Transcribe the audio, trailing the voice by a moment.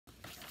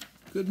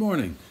Good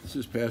morning. This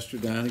is Pastor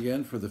Don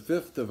again for the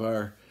fifth of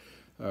our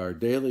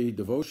daily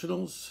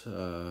devotionals.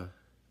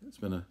 It's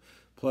been a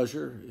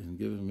pleasure in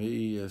giving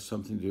me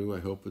something to do. I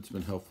hope it's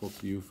been helpful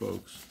to you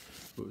folks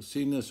who have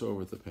seen this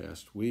over the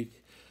past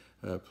week.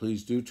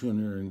 Please do tune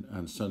in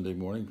on Sunday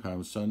morning,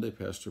 Palm Sunday.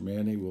 Pastor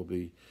Manny will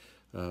be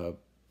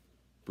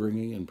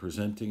bringing and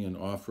presenting and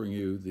offering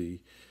you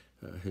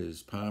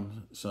his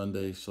Palm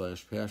Sunday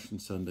 / Passion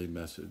Sunday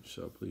message.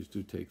 So please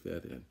do take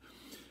that in.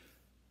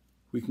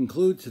 We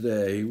conclude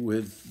today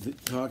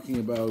with talking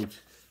about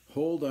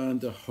hold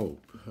on to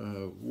hope,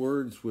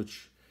 words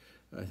which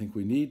I think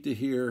we need to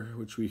hear,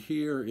 which we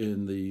hear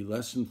in the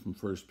lesson from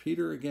 1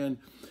 Peter again,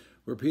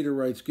 where Peter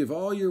writes, "Give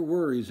all your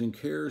worries and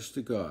cares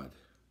to God,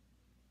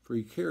 for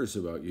he cares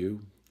about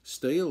you.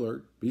 Stay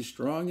alert, be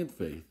strong in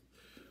faith.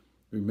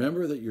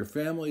 Remember that your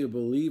family of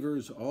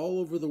believers all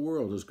over the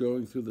world is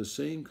going through the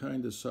same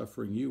kind of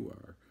suffering you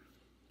are,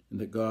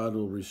 and that God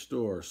will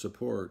restore,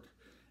 support,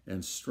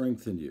 and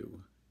strengthen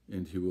you,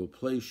 and he will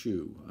place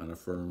you on a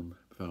firm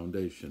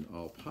foundation.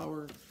 All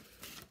power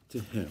to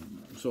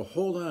him." So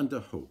hold on to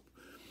hope.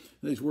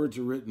 These words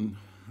are written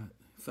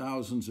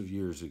thousands of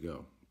years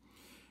ago.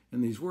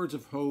 And these words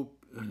of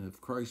hope and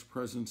of Christ's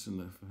presence and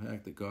the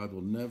fact that God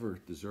will never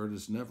desert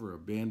us, never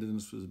abandon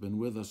us, has been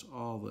with us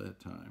all that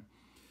time.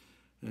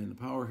 And the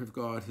power of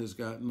God has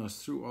gotten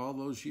us through all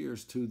those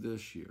years to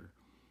this year.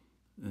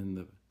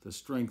 And the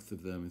strength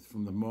of them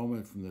from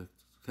the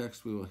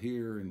text we will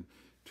hear in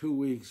 2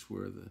 weeks,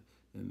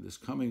 in this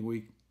coming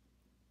week,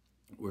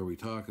 where we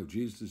talk of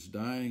Jesus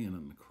dying and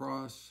on the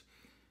cross.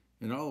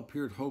 It all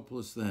appeared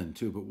hopeless then,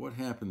 too. But what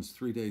happens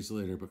 3 days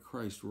later? But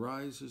Christ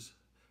rises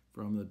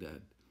from the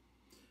dead.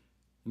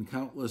 And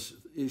countless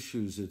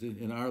issues that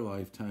in our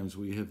lifetimes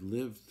we have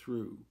lived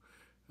through,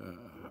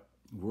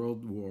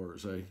 world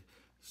wars. I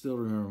still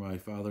remember my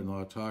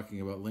father-in-law talking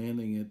about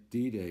landing at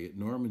D-Day at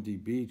Normandy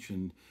Beach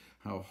and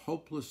how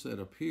hopeless that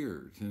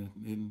appeared.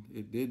 And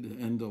it did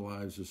end the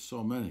lives of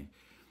so many.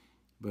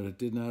 But it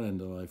did not end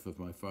the life of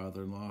my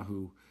father-in-law,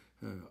 who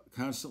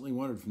constantly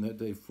wondered from that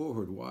day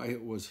forward why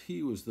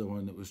he was the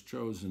one that was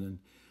chosen, and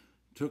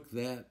took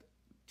that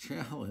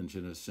challenge,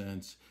 in a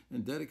sense,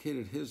 and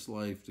dedicated his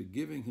life to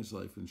giving his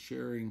life and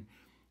sharing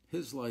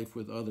his life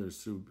with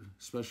others through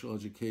special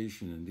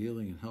education and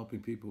dealing and helping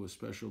people with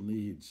special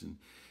needs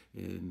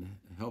and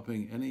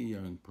helping any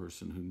young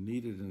person who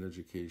needed an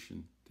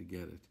education to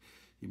get it.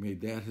 He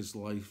made that his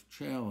life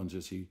challenge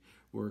as he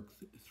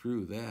worked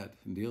through that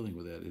and dealing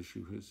with that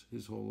issue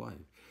his whole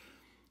life.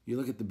 You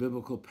look at the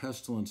biblical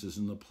pestilences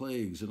and the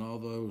plagues and all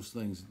those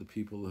things that the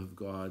people of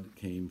God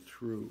came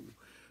through,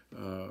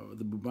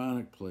 the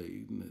bubonic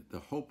plague, and the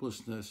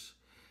hopelessness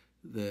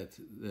that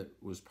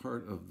was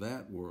part of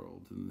that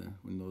world, and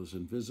when those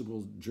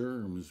invisible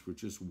germs were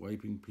just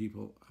wiping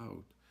people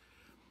out.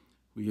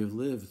 We have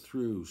lived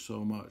through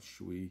so much.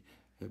 We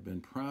have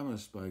been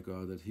promised by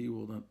God that he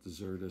will not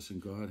desert us,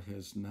 and God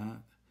has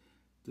not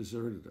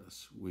deserted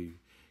us. We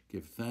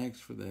give thanks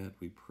for that.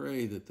 We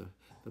pray that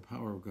the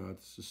power of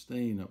God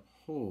sustain,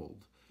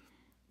 uphold,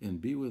 and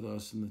be with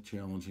us in the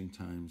challenging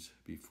times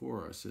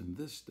before us. And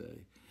this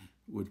day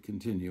would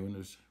continue, and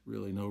there's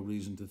really no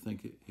reason to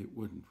think it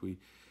wouldn't. We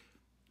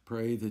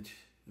pray that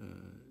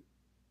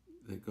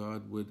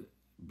God would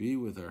be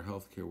with our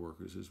healthcare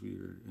workers as we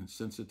are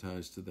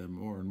sensitized to them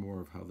more and more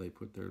of how they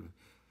put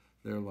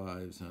their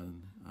lives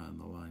on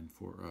the line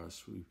for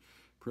us. We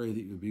pray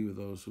that you be with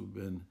those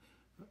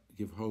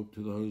give hope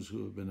to those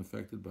who have been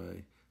affected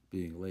by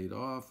being laid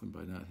off and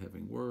by not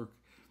having work.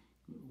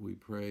 We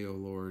pray, O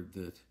Lord,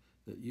 that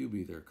you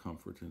be their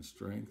comfort and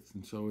strength.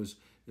 And so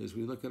as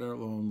we look at our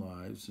own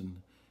lives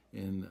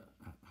and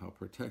how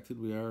protected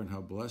we are and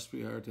how blessed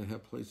we are to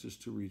have places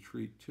to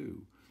retreat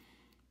to,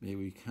 may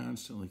we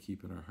constantly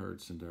keep in our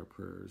hearts and our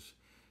prayers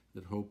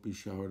that hope be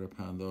showered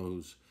upon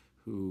those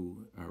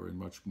who are in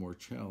much more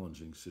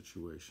challenging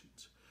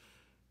situations.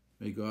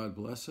 May God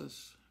bless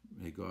us.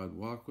 May God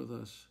walk with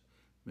us.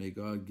 May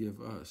God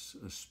give us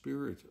a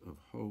spirit of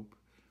hope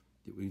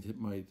that we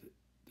might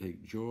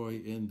take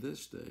joy in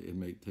this day and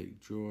may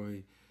take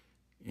joy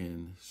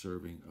in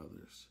serving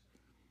others.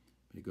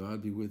 May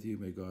God be with you.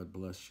 May God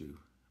bless you.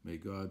 May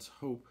God's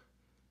hope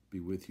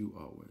be with you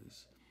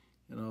always.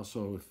 And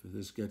also, if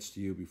this gets to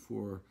you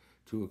before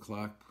 2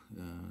 o'clock,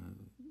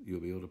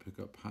 you'll be able to pick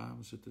up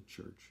palms at the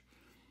church.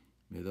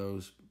 May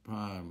those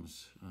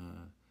palms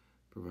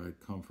provide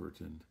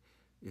comfort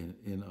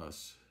in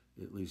us,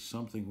 at least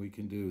something we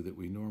can do that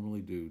we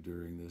normally do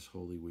during this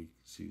Holy Week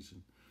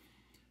season.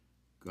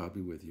 God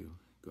be with you,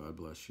 God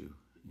bless you,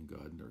 and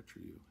God nurture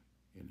you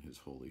in his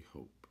holy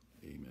hope.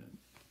 Amen.